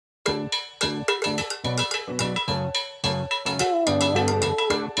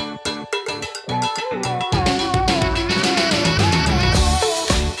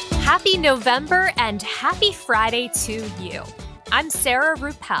November and happy Friday to you. I'm Sarah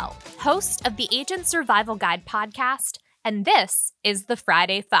Ruppel, host of the Agent Survival Guide podcast, and this is the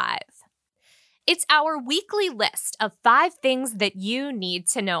Friday Five. It's our weekly list of 5 things that you need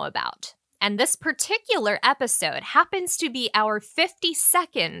to know about. And this particular episode happens to be our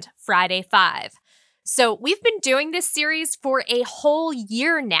 52nd Friday Five. So we've been doing this series for a whole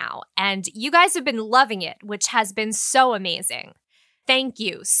year now, and you guys have been loving it, which has been so amazing. Thank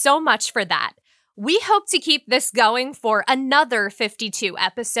you so much for that. We hope to keep this going for another 52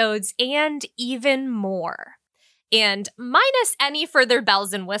 episodes and even more. And minus any further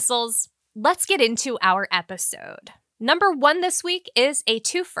bells and whistles, let's get into our episode. Number 1 this week is a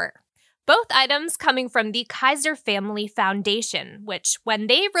twofer. Both items coming from the Kaiser Family Foundation, which when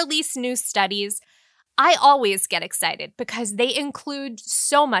they release new studies, I always get excited because they include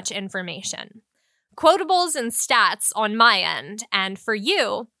so much information. Quotables and stats on my end, and for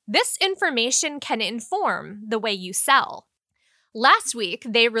you, this information can inform the way you sell. Last week,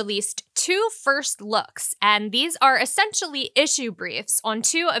 they released 2 first looks, and these are essentially issue briefs on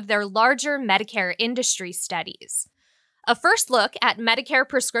 2 of their larger Medicare industry studies. A first look at Medicare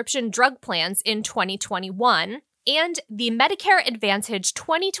prescription drug plans in 2021, and the Medicare Advantage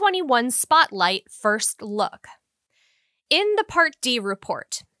 2021 Spotlight First Look. In the Part D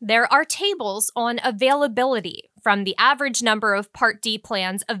report, there are tables on availability from the average number of Part D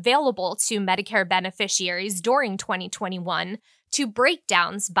plans available to Medicare beneficiaries during 2021 to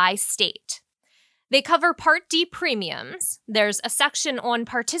breakdowns by state. They cover Part D premiums. There's a section on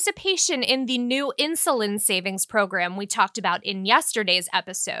participation in the new insulin savings program we talked about in yesterday's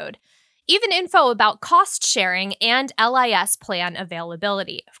episode. Even info about cost sharing and LIS plan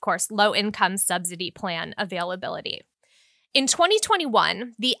availability. Of course, low-income subsidy plan availability. In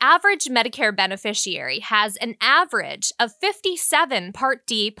 2021, the average Medicare beneficiary has an average of 57 Part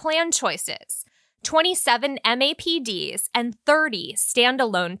D plan choices, 27 MAPDs, and 30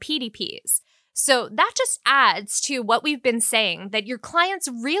 standalone PDPs. So that just adds to what we've been saying, that your clients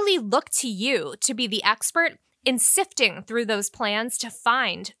really look to you to be the expert in sifting through those plans to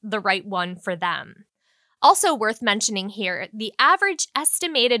find the right one for them. Also worth mentioning here, the average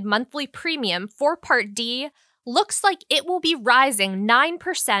estimated monthly premium for Part D looks like it will be rising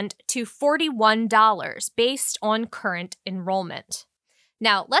 9% to $41 based on current enrollment.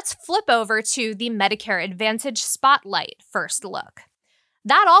 Now, let's flip over to the Medicare Advantage Spotlight First Look.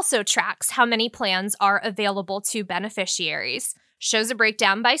 That also tracks how many plans are available to beneficiaries, shows a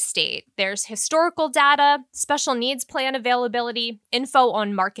breakdown by state. There's historical data, special needs plan availability, info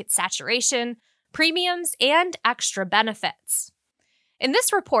on market saturation, premiums, and extra benefits. In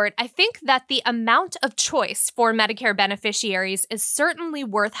this report, I think that the amount of choice for Medicare beneficiaries is certainly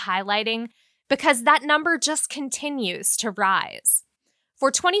worth highlighting because that number just continues to rise.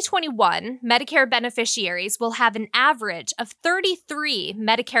 For 2021, Medicare beneficiaries will have an average of 33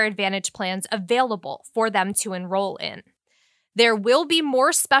 Medicare Advantage plans available for them to enroll in. There will be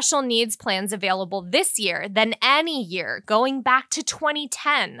more special needs plans available this year than any year going back to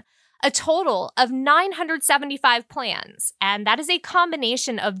 2010. A total of 975 plans, and that is a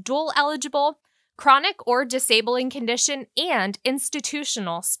combination of dual-eligible, chronic or disabling condition, and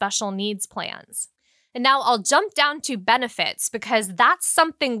institutional special needs plans. And now I'll jump down to benefits because that's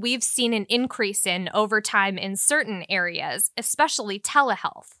something we've seen an increase in over time in certain areas, especially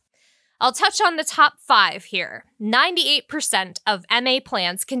telehealth. I'll touch on the top 5 here. 98% of MA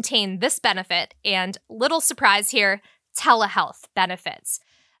plans contain this benefit, and little surprise here, telehealth benefits.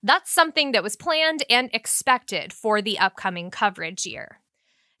 That's something that was planned and expected for the upcoming coverage year.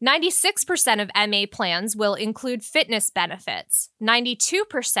 96% of MA plans will include fitness benefits.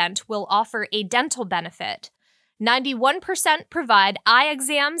 92% will offer a dental benefit. 91% provide eye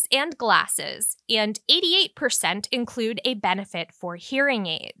exams and glasses, and 88% include a benefit for hearing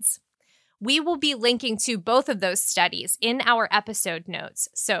aids. We will be linking to both of those studies in our episode notes,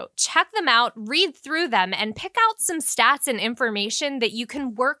 so check them out, read through them, and pick out some stats and information that you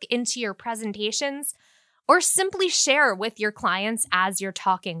can work into your presentations or simply share with your clients as you're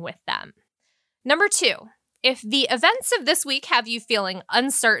talking with them. Number 2, if the events of this week have you feeling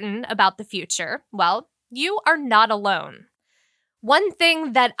uncertain about the future, well, you are not alone. One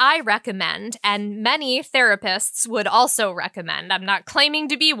thing that I recommend, and many therapists would also recommend, I'm not claiming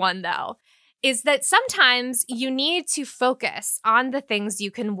to be one though, is that sometimes you need to focus on the things you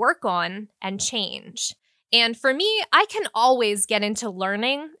can work on and change. And for me, I can always get into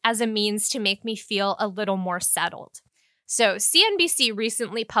learning as a means to make me feel a little more settled. So CNBC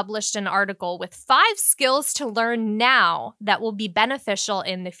recently published an article with 5 skills to learn now that will be beneficial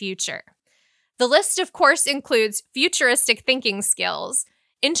in the future. The list, of course, includes futuristic thinking skills,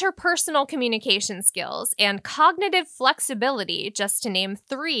 interpersonal communication skills, and cognitive flexibility, just to name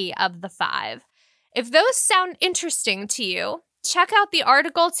 3 of the 5. If those sound interesting to you, check out the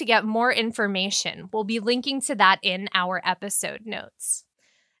article to get more information. We'll be linking to that in our episode notes.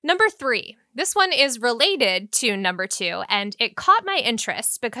 Number 3. This one is related to number 2, and it caught my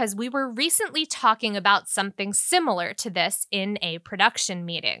interest because we were recently talking about something similar to this in a production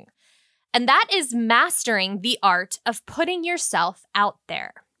meeting. And that is mastering the art of putting yourself out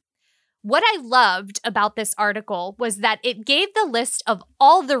there. What I loved about this article was that it gave the list of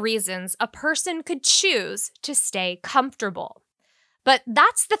all the reasons a person could choose to stay comfortable. But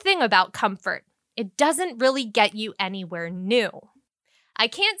that's the thing about comfort. It doesn't really get you anywhere new. I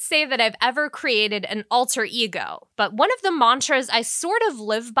can't say that I've ever created an alter ego, but one of the mantras I sort of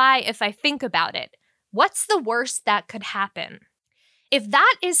live by if I think about it, what's the worst that could happen? If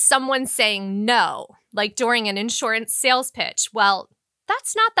that is someone saying no, like during an insurance sales pitch, well,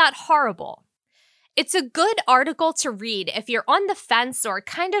 that's not that horrible. It's a good article to read if you're on the fence or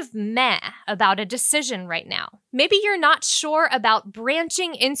kind of meh about a decision right now. Maybe you're not sure about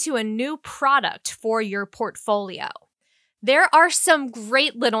branching into a new product for your portfolio. There are some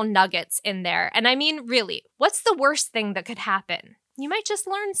great little nuggets in there, and I mean, really, what's the worst thing that could happen? You might just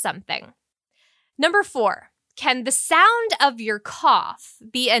learn something. Number 4. Can the sound of your cough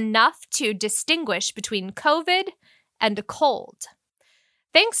be enough to distinguish between COVID and a cold?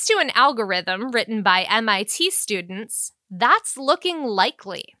 Thanks to an algorithm written by MIT students, that's looking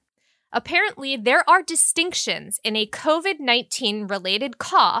likely. Apparently, there are distinctions in a COVID-19 related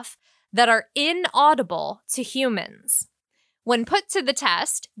cough that are inaudible to humans. When put to the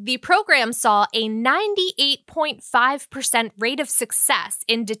test, the program saw a 98.5% rate of success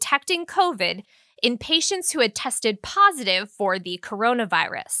in detecting COVID in patients who had tested positive for the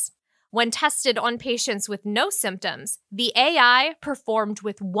coronavirus. When tested on patients with no symptoms, the AI performed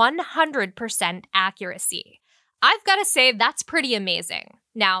with 100% accuracy. I've got to say, that's pretty amazing.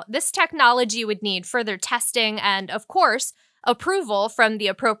 Now, this technology would need further testing and, of course, approval from the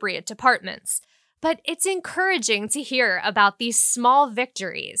appropriate departments. But it's encouraging to hear about these small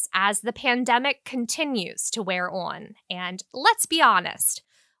victories as the pandemic continues to wear on. And let's be honest,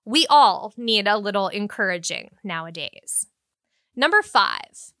 we all need a little encouraging nowadays. Number 5.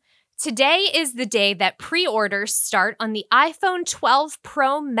 Today is the day that pre-orders start on the iPhone 12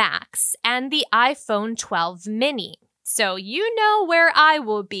 Pro Max and the iPhone 12 Mini. So you know where I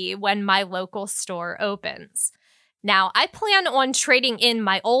will be when my local store opens. Now, I plan on trading in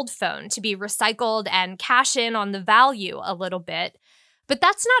my old phone to be recycled and cash in on the value a little bit, but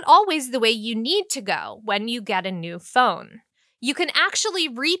that's not always the way you need to go when you get a new phone. You can actually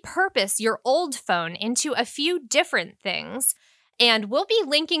repurpose your old phone into a few different things, and we'll be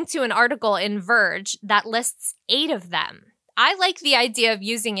linking to an article in Verge that lists 8 of them. I like the idea of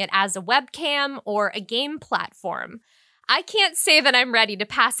using it as a webcam or a game platform. I can't say that I'm ready to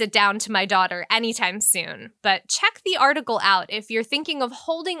pass it down to my daughter anytime soon, but check the article out if you're thinking of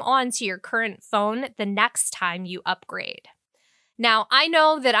holding on to your current phone the next time you upgrade. Now, I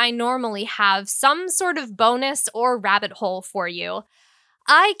know that I normally have some sort of bonus or rabbit hole for you.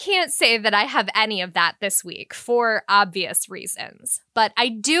 I can't say that I have any of that this week for obvious reasons, but I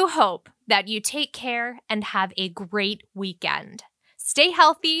do hope that you take care and have a great weekend. Stay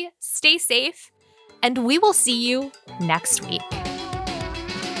healthy, stay safe, and we will see you next week.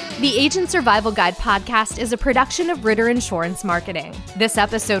 The Agent Survival Guide podcast is a production of Ritter Insurance Marketing. This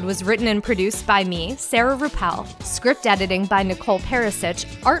episode was written and produced by me, Sarah Ruppel, script editing by Nicole Perisic,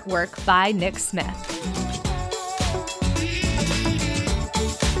 artwork by Nick Smith.